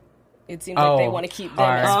parents. It seems like they want to keep them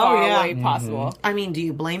as Oh, far yeah. away possible. I mean, do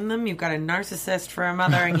you blame them? You've got a narcissist for a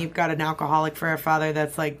mother and you've got an alcoholic for a father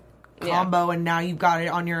that's like combo, and now you've got it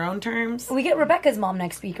on your own terms. We get Rebecca's mom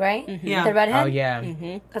next week, right? Yeah. The redhead? Oh, yeah.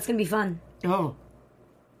 That's going to be fun. Oh.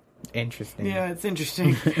 Interesting. Yeah, it's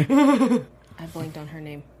interesting. I blanked on her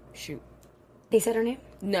name. Shoot. They said her name?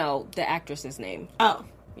 No, the actress's name. Oh.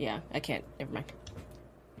 Yeah, I can't. Never mind.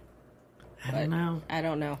 I don't know. I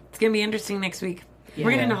don't know. It's going to be interesting next week. Yeah.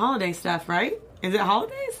 We're getting into holiday stuff, right? Is it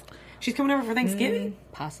holidays? She's coming over for Thanksgiving?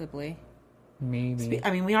 Possibly. Maybe.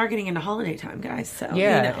 I mean, we are getting into holiday time, guys. So,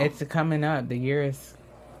 Yeah, it's coming up. The year is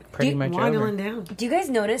pretty much over. winding down. Do you guys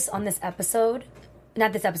notice on this episode,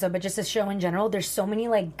 not this episode, but just this show in general, there's so many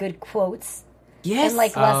like good quotes Yes. and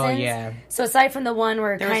like Oh, lessons. yeah. So aside from the one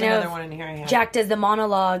where There was kind another of one in here I had. Jack does the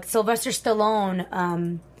monologue, Sylvester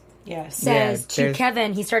Stallone Yes. says to there's-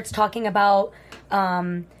 Kevin, he starts talking about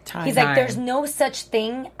he's like, there's no such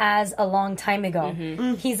thing as a long time ago.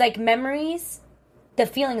 He's like, memories, the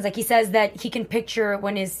feelings, like he says that he can picture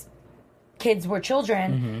when his kids were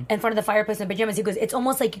children in front of the fireplace in pajamas. He goes, it's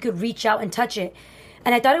almost like you could reach out and touch it.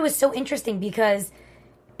 And I thought it was so interesting because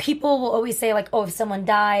people will always say like, oh, if someone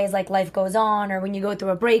dies, like life goes on, or when you go through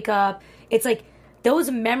a breakup, it's like those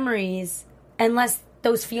memories, unless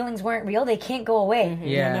those feelings weren't real, they can't go away.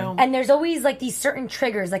 Yeah. And there's always like these certain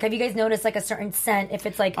triggers. Like, have you guys noticed like a certain scent? If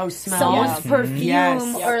it's like smell. someone's Yeah. perfume,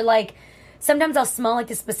 Yes. or like sometimes I'll smell like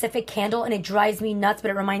this specific candle and it drives me nuts, but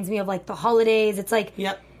it reminds me of like the holidays. It's like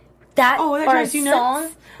Yep. that, Oh, that or a drives you song.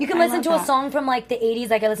 nuts? You can I listen love to a that. song from like the 80s.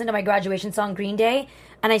 Like I listened to my graduation song Green Day,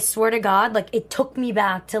 and I swear to God, like it took me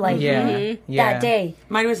back to like Yeah. Yeah. that day.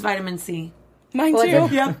 Mine was vitamin C. Mine Well,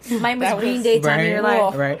 too. Yep. Mine was That Green was- Day time of Right, your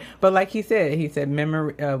life. right. But like he said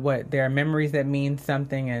memory. There are memories that mean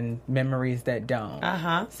something and memories that don't.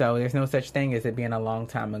 Uh-huh. So there's no such thing as it being a long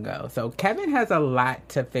time ago. So Kevin has a lot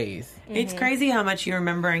to face. It's crazy how much you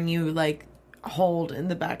remember and you like hold in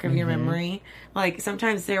the back of your memory. Like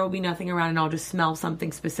sometimes there will be nothing around and I'll just smell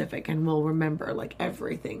something specific and we'll remember like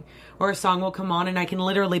everything. Or a song will come on and I can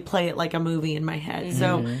literally play it like a movie in my head.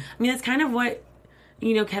 So I mean that's kind of what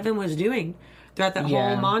Kevin was doing throughout that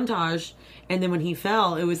Yeah. whole montage. And then when he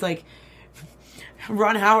fell, it was like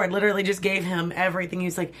Ron Howard literally just gave him everything. He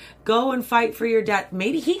was like, go and fight for your dad.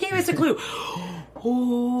 Maybe he gave us a clue.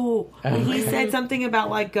 Oh, when he said something about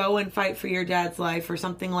like go and fight for your dad's life or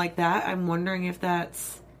something like that. I'm wondering if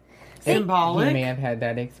that's symbolic. He may have had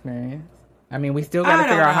that experience. I mean, we still I got to don't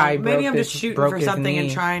figure out how know. he Maybe I'm broke just his- shooting broke for his something and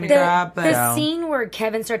knee. trying to grab. But The scene where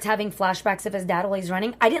Kevin starts having flashbacks of his dad while he's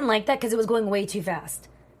running, I didn't like that because it was going way too fast.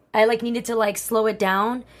 I like needed to like slow it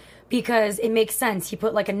down because it makes sense. He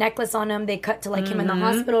put like a necklace on him. They cut to like him in the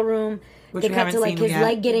hospital room. Which they we cut haven't to like seen his yet.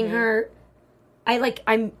 leg getting hurt.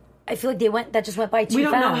 I feel like that just went by too we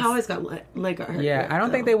don't fast. know how his leg got hurt. Yeah, yet, I don't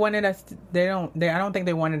think though. they wanted us. I don't think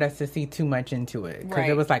they wanted us to see too much into it because it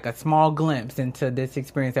Right. was like a small glimpse into this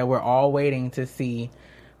experience that we're all waiting to see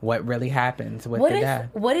what really happens with the dad.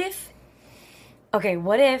 What if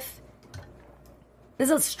this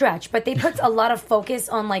is a stretch, but they put a lot of focus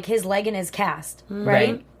on like his leg and his cast, right?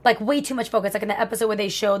 Right. Like way too much focus. Like in the episode where they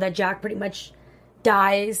show that Jack pretty much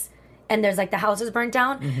dies and there's like the house is burnt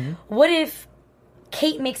down. Mm-hmm. What if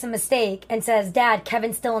Kate makes a mistake and says, Dad,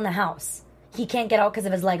 Kevin's still in the house. He can't get out because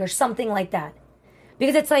of his leg or something like that.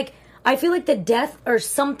 Because it's like, I feel like the death or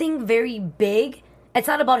something very big, it's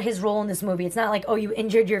not about his role in this movie. It's not like, oh, you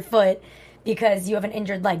injured your foot because you have an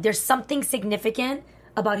injured leg. There's something significant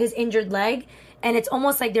about his injured leg, and it's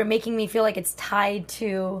almost like they're making me feel like it's tied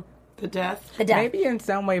to the death. the death. Maybe in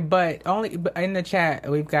some way, but only but in the chat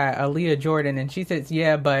we've got Aaliyah Jordan, and she says,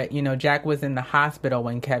 "Yeah, but Jack was in the hospital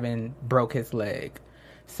when Kevin broke his leg,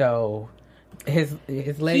 so his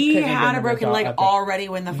leg. He couldn't have had been a broken result leg of it. already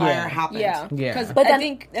when the fire Yeah. happened. Yeah, Yeah. Because But I then-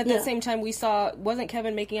 think at the yeah. same time we saw, wasn't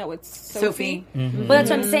Kevin making out with Sophie. Mm-hmm. But that's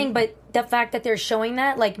what I'm saying. But the fact that they're showing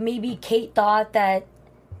that, like maybe Kate thought that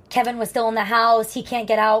Kevin was still in the house, he can't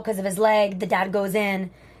get out because of his leg. The dad goes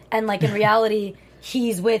in, and like in reality,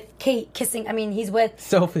 he's with Kate kissing. I mean, he's with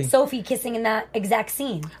Sophie kissing in that exact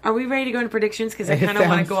scene. Are we ready to go into predictions? Because I It kind of want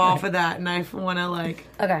to sounds go off of that, and I want to like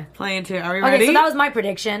Okay. play into it. Are we Okay, ready? so that was my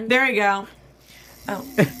prediction. There we go. Oh,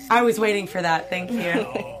 I was waiting for that. Thank you.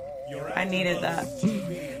 I needed that.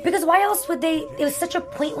 Because why else would they? It was such a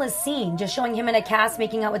pointless scene, just showing him in a cast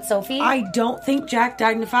making out with Sophie. I don't think Jack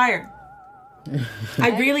died in the fire. I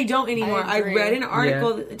really don't anymore. I agree. read an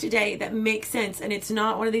article today that makes sense, and it's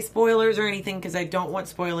not one of these spoilers or anything because I don't want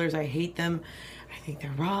spoilers. I hate them. I think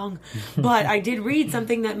they're wrong. But I did read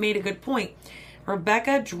something that made a good point.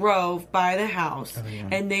 Rebecca drove by the house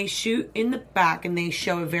and they shoot in the back and they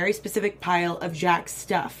show a very specific pile of Jack's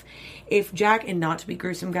stuff. If Jack, and not to be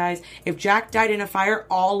gruesome, guys, if Jack died in a fire,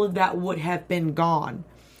 all of that would have been gone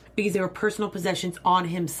because they were personal possessions on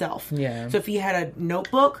himself. Yeah. So if he had a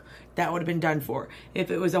notebook, that would have been done for.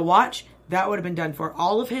 If it was a watch, that would have been done for.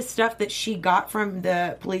 All of his stuff that she got from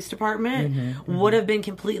the police department would have been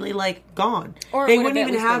completely, like, gone. Or they it would wouldn't have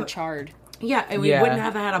even at least have been charred. Yeah, and we wouldn't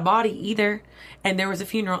have had a body either. And there was a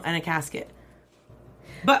funeral and a casket.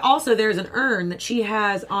 But also, there's an urn that she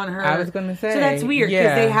has on her. I was going to say. So that's weird, because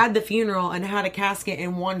yeah. they had the funeral and had a casket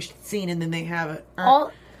in one scene, and then they have an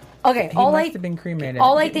urn. He must have been cremated.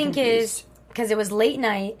 All I think is, because it was late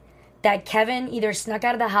night, that Kevin either snuck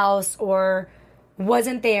out of the house or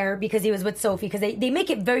wasn't there because he was with Sophie, because they make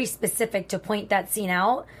it very specific to point that scene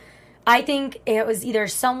out. I think it was either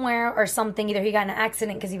somewhere or something. Either he got in an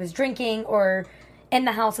accident because he was drinking or in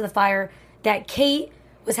the house of the fire, that Kate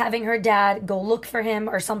was having her dad go look for him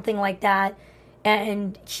or something like that,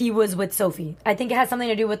 and he was with Sophie. I think it has something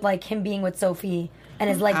to do with, like, him being with Sophie and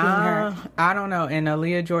his leg being her. I don't know. And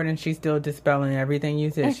Aaliyah Jordan, she's still dispelling everything you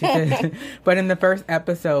said. She said, but in the first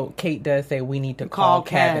episode, Kate does say we need to call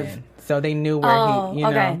Kevin. So they knew where he, you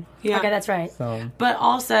know. Yeah. Okay, that's right. So. But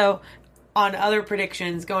also, on other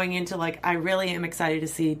predictions going into, like, I really am excited to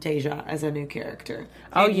see Deja as a new character.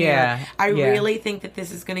 Oh, And, yeah. I really think that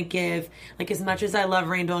this is going to give, like, as much as I love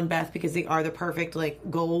Randall and Beth because they are the perfect, like,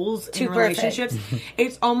 goals in relationships,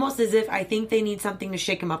 it's almost as if I think they need something to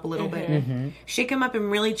shake them up a little bit. Shake them up and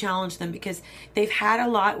really challenge them, because they've had a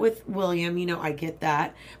lot with William, you know, I get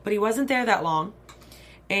that, but he wasn't there that long.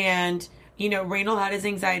 And, you know, Randall had his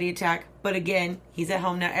anxiety attack, but again, he's at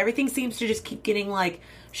home now. Everything seems to just keep getting, like,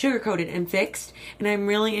 sugar-coated and fixed, and I'm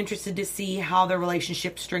really interested to see how their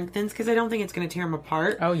relationship strengthens, because I don't think it's going to tear them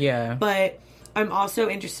apart. Oh, yeah. But I'm also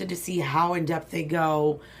interested to see how in-depth they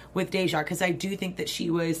go with Deja, because I do think that she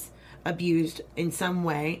was abused in some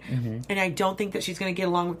way, and I don't think that she's going to get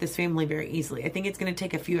along with this family very easily. I think it's going to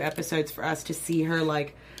take a few episodes for us to see her,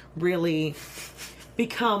 like, really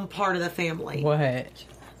become part of the family. What?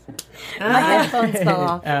 My headphones fell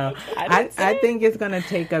off. I think it's going to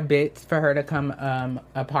take a bit for her to come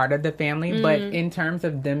a part of the family. But in terms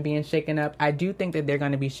of them being shaken up, I do think that they're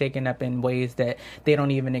going to be shaken up in ways that they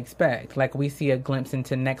don't even expect. Like, we see a glimpse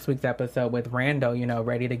into next week's episode with Randall, you know,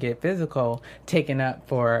 ready to get physical, taken up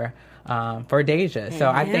for Deja. So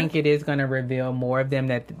I think it is going to reveal more of them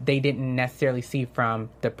that they didn't necessarily see from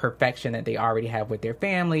the perfection that they already have with their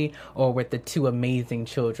family or with the two amazing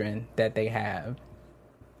children that they have.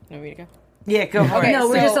 Want me to go? Yeah, go for it. No,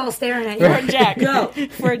 we're just all staring at you. For Jack, go.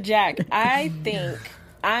 For Jack, I think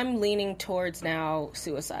I'm leaning towards now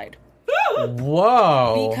suicide.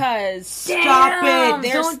 Whoa. Because Stop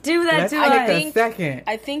it. Don't do that Let's to take us. a second.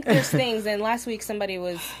 I think there's things, and last week somebody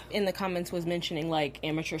was in the comments was mentioning like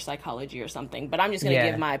amateur psychology or something, but I'm just going to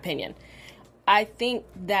give my opinion. I think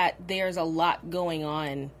that there's a lot going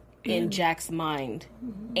on in Jack's mind,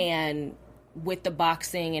 and with the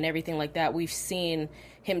boxing and everything like that, we've seen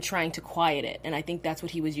him trying to quiet it, and I think that's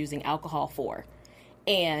what he was using alcohol for.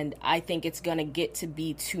 And I think it's going to get to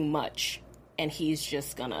be too much, and he's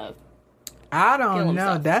just going to I don't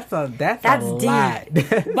know. That's a lot.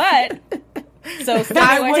 But so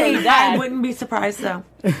I wouldn't be surprised though.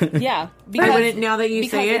 Yeah, I wouldn't, now that you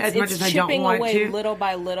say it, as much as I don't want away to. Little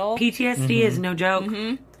by little, PTSD is no joke.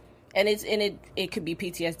 and it could be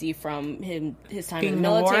PTSD from his time Being in the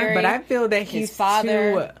in the war, military. But I feel that he's his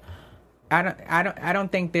father. too. I don't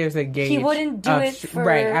think there's a gauge. He wouldn't do it for...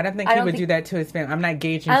 Right. I don't think he would do that to his family. I'm not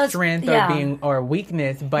gauging strength or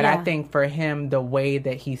weakness, but I think for him, the way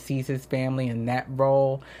that he sees his family in that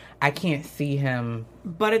role, I can't see him.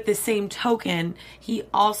 But at the same token, he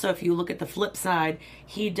also, if you look at the flip side,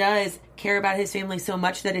 he does care about his family so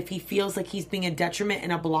much that if he feels like he's being a detriment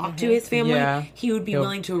and a block to his family, he would be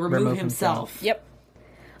willing to remove himself. Yep.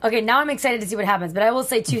 Okay, now I'm excited to see what happens, but I will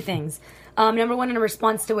say two things. Number one, in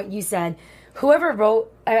response to what you said, whoever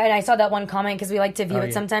wrote, and I saw that one comment because we like to view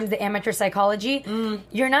it sometimes, the amateur psychology,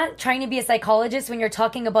 you're not trying to be a psychologist when you're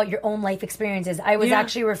talking about your own life experiences. I was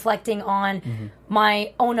actually reflecting on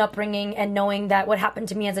my own upbringing and knowing that what happened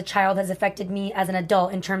to me as a child has affected me as an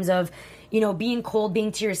adult in terms of, being cold,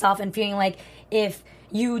 being to yourself, and feeling like if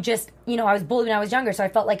you just, I was bullied when I was younger, so I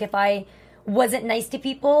felt like if I wasn't nice to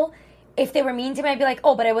people, if they were mean to me, I'd be like,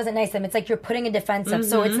 oh, but I wasn't nice to them. It's like you're putting a defense up.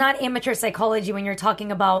 So it's not amateur psychology when you're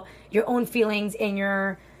talking about your own feelings and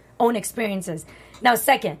your own experiences. Now,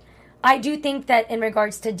 second, I do think that in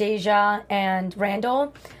regards to Deja and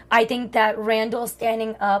Randall, I think that Randall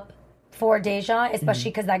standing up for Deja,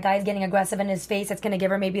 especially because that guy's getting aggressive in his face. It's going to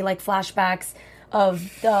give her maybe like flashbacks of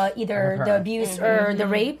either the abuse or the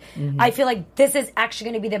rape. I feel like this is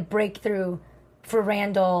actually going to be the breakthrough for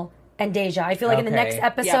Randall and Deja. I feel like in the next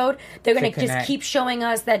episode, they're going to just keep showing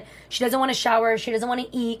us that she doesn't want to shower, she doesn't want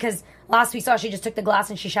to eat, because last we saw she just took the glass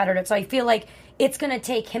and she shattered it. So I feel like it's going to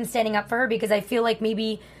take him standing up for her, because I feel like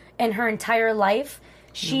maybe in her entire life,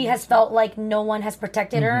 she has felt like no one has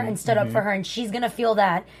protected her and stood up for her, and she's going to feel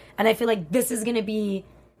that. And I feel like this is going to be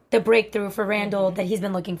the breakthrough for Randall that he's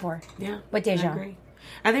been looking for. Yeah. With Deja. I agree.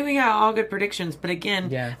 I think we got all good predictions, but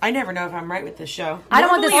again, I never know if I'm right with this show. I don't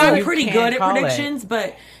want this. I'm pretty good at predictions,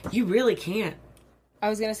 but you really can't. I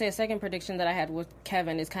was going to say a second prediction that I had with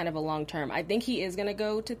Kevin is kind of a long term. I think he is going to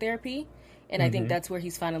go to therapy, and I think that's where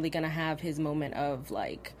he's finally going to have his moment of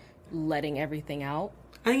like letting everything out.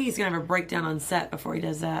 I think he's going to have a breakdown on set before he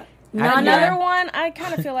does that. Another one, I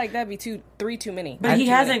kind of feel like that'd be three too many. But he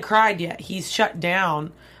hasn't cried yet. He's shut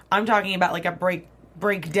down. I'm talking about like a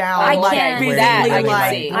breakdown. I like, can't. physically, That I can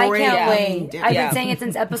like, see. I can't wait. down. I've been saying it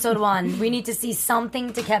since episode 1. We need to see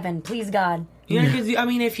something to Kevin. Please, God. Yeah, because I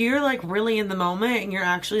mean, if you're like really in the moment and you're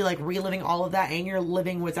actually like reliving all of that and you're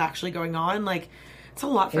living what's actually going on, like it's a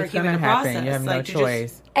lot for a It's human gonna to happen. process. You have no like, to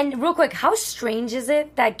choice. And real quick, how strange is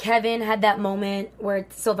it that Kevin had that moment where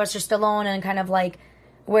Sylvester Stallone and kind of like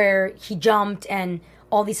where he jumped and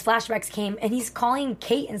all these flashbacks came, and he's calling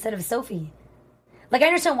Kate instead of Sophie? Like, I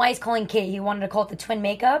understand why he's calling Kate. He wanted to call it the twin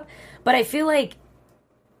makeup, but I feel like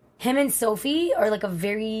him and Sophie are like a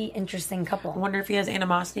very interesting couple. I wonder if he has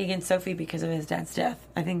animosity against Sophie because of his dad's death.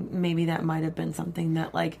 I think maybe that might have been something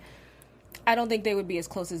that like. I don't think they would be as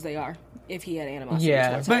close as they are if he had animosity. Yeah.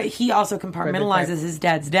 towards her. But he also compartmentalizes his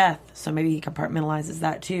dad's death, so maybe he compartmentalizes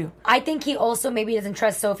that too. I think he also maybe doesn't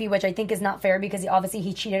trust Sophie, which I think is not fair, because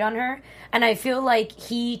he cheated on her. And I feel like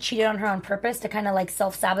he cheated on her on purpose to kind of like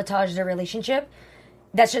self-sabotage their relationship.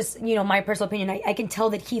 That's just, my personal opinion. I can tell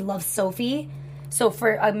that he loves Sophie. So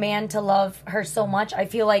for a man to love her so much, I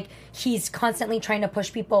feel like he's constantly trying to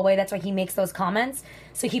push people away. That's why he makes those comments.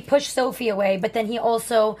 So he pushed Sophie away, but then he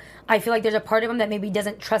also, I feel like there's a part of him that maybe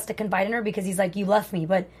doesn't trust to confide in her, because he's like, you left me,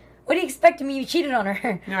 but what do you expect of me? You cheated on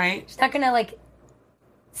her. Right. She's not going to like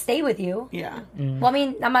stay with you. Yeah. Well, I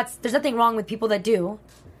mean, there's nothing wrong with people that do.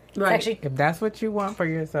 Right. Actually, If that's what you want for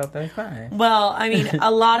yourself, that's fine. Well, I mean,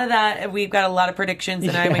 a lot of that, we've got a lot of predictions,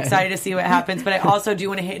 and I'm excited to see what happens. But I also do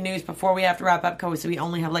want to hit news before we have to wrap up, because we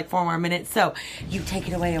only have like 4 more minutes. So you take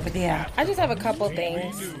it away over there. I just have a couple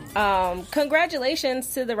things.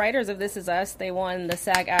 Congratulations to the writers of This Is Us. They won the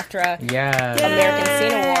SAG-AFTRA Yeah. American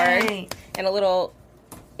Scene Yay. Award. And a little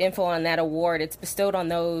info on that award. It's bestowed on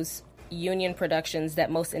those union productions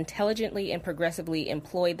that most intelligently and progressively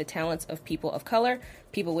employ the talents of people of color,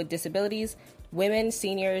 people with disabilities, women,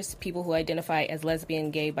 seniors, people who identify as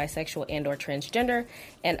lesbian, gay, bisexual, and or transgender,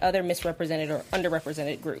 and other misrepresented or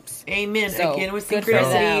underrepresented groups. Amen. So, Again, with good for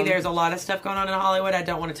synchronicity, them. there's a lot of stuff going on in Hollywood I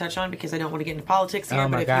don't want to touch on because I don't want to get into politics here. Oh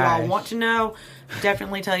my but if you all gosh. want to know,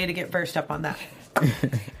 definitely tell you to get versed up on that.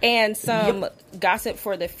 And some gossip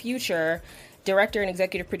for the future. Director and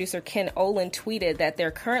executive producer Ken Olin tweeted that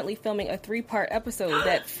they're currently filming a 3-part episode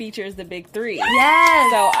that features the big 3.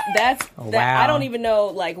 yes. So that's that. Wow. I don't even know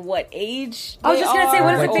like what age. I was just going to say,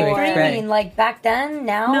 what does the What to big 3 expect. mean? Like back then?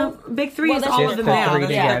 Now? No, Big 3 Well, is that's all just of them put now. 3 That's what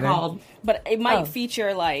they're together. called. But it might Oh.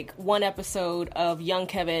 feature like one episode of young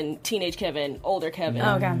Kevin, teenage Kevin, older Kevin.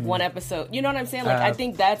 Okay. One episode. You know what I'm saying? Like I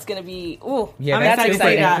think that's gonna be. Ooh, Yeah, I'm that's excited to super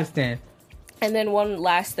see that. interesting. And then one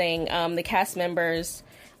last thing, the cast members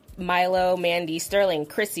Milo, Mandy, Sterling,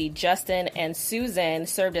 Chrissy, Justin, and Susan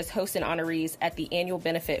served as hosts and honorees at the annual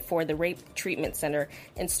benefit for the Rape Treatment Center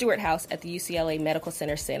in Stewart House at the UCLA Medical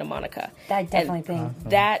Center, Santa Monica. I definitely And think.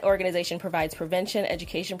 that organization provides prevention,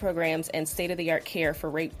 education programs, and state-of-the-art care for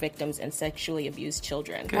rape victims and sexually abused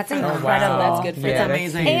children. That's for them. incredible. So that's good for Yeah, them. that's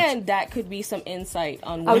amazing. huge. And that could be some insight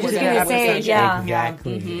on I was what just we're gonna have say, with the yeah.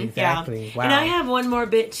 Exactly. Exactly. Yeah. Wow. And I have one more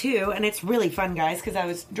bit too, and it's really fun, guys, because I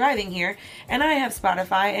was driving here, and I have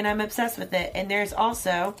Spotify, and I'm obsessed with it. And there's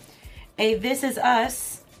also a This Is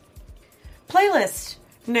Us playlist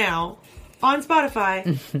now on Spotify.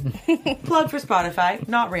 Plug for Spotify.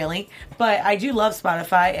 Not really, but I do love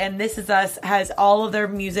Spotify, and This Is Us has all of their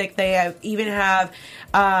music. They even have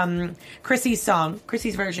Chrissy's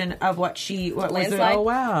version of what was it? Landslide? Oh,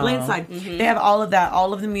 wow. Landslide. They have all of that,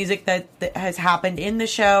 all of the music that has happened in the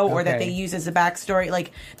show or that Okay. they use as a backstory.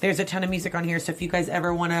 Like, there's a ton of music on here, so if you guys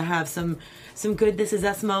ever want to have some good This Is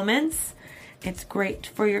Us moments, it's great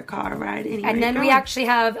for your car ride. Anywhere And then you're we going. actually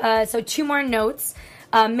have, 2 more notes.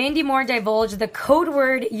 Mandy Moore divulged the code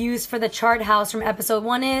word used for the chart house from episode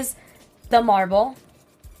 1 is the marble.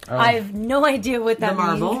 I have no idea what that The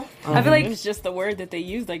marble? means. I feel like It's just the word that they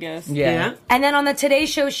used, I guess. Yeah. And then on the Today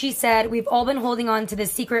Show, she said, we've all been holding on to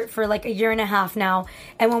this secret for like a year and a half now.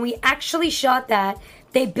 And when we actually shot that,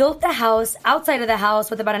 they built the house outside of the house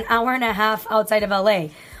with about an hour and a half outside of LA.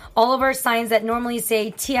 All of our signs that normally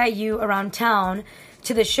say TIU around town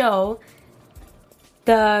to the show,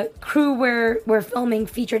 the crew we're filming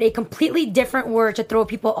featured a completely different word to throw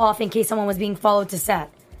people off in case someone was being followed to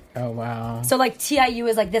set. Oh, wow. So, like, TIU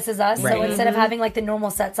is like, this is us. Right. So instead of having, like, the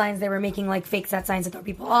normal set signs, they were making, like, fake set signs to throw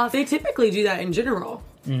people off. They typically do that in general.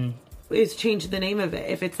 Is change the name of it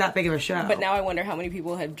if it's that big of a show. But now I wonder how many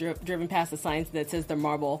people have driven past the signs that says the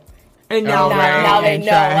marble. and now, Now they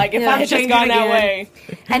know. Like, if I had just Change it gone that again. way.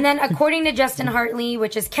 And then, according to Justin Hartley,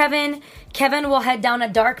 which is Kevin will head down a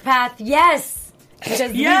dark path. Yes!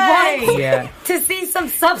 Because we want Yeah. to see some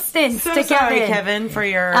substance So to sorry, Kevin. Kevin, for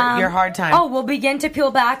your hard time. Oh, we'll begin to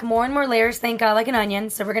peel back more and more layers, thank God, like an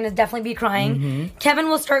onion. So we're going to definitely be crying. Kevin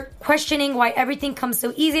will start questioning why everything comes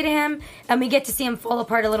so easy to him, and we get to see him fall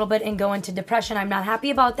apart a little bit and go into depression. I'm not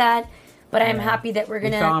happy about that, but I'm happy that we're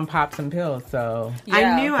We going saw to... him pop some pills, so.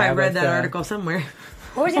 I knew I That read was, that article somewhere.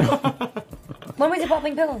 What was it? When was he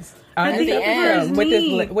popping pills? At the end.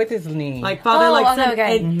 With his knee. Like Father, Oh, like okay, said,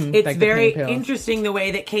 okay. and it's Like the very pain pills. interesting the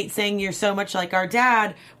way that Kate's saying you're so much like our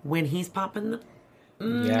dad when he's popping the.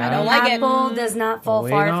 yeah. I don't like it. Apple does not fall We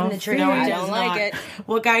far don't from the tree. see I It don't does like not. it.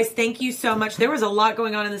 Well, guys, thank you so much. There was a lot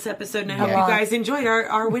going on in this episode, and I hope lot. you guys enjoyed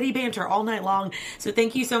our witty banter all night long. So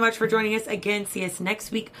thank you so much for joining us again. See us next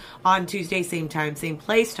week on Tuesday, same time, same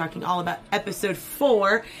place, talking all about episode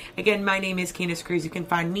 4. Again, my name is Candace Cruz. You can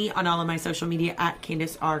find me on all of my social media at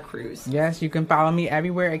Candace R. Cruz. Yes, you can follow me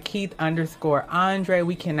everywhere at Keith_Andre.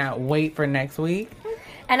 We cannot wait for next week.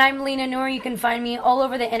 And I'm Lena Nori. You can find me all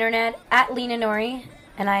over the internet at Lena Nori.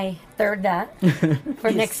 And I third that for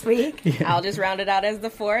next week. I'll just round it out as the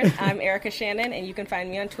 4th. I'm Erica Shannon, and you can find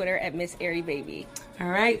me on Twitter at Miss Airy Baby. All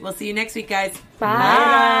right, we'll see you next week, guys.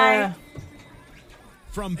 Bye.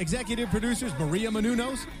 From executive producers Maria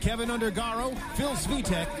Menounos, Kevin Undergaro, Phil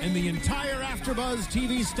Svitek, and the entire AfterBuzz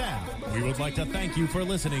TV staff, we would like to thank you for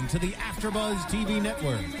listening to the AfterBuzz TV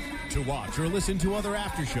network. To watch or listen to other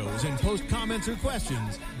after shows and post comments or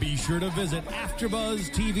questions, be sure to visit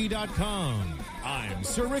AfterBuzzTV.com. I'm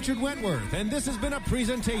Sir Richard Wentworth, and this has been a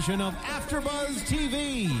presentation of AfterBuzz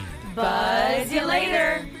TV. Buzz you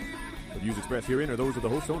later. The views expressed herein are those of the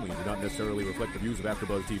hosts only and do not necessarily reflect the views of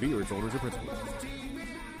AfterBuzz TV or its owners or principals.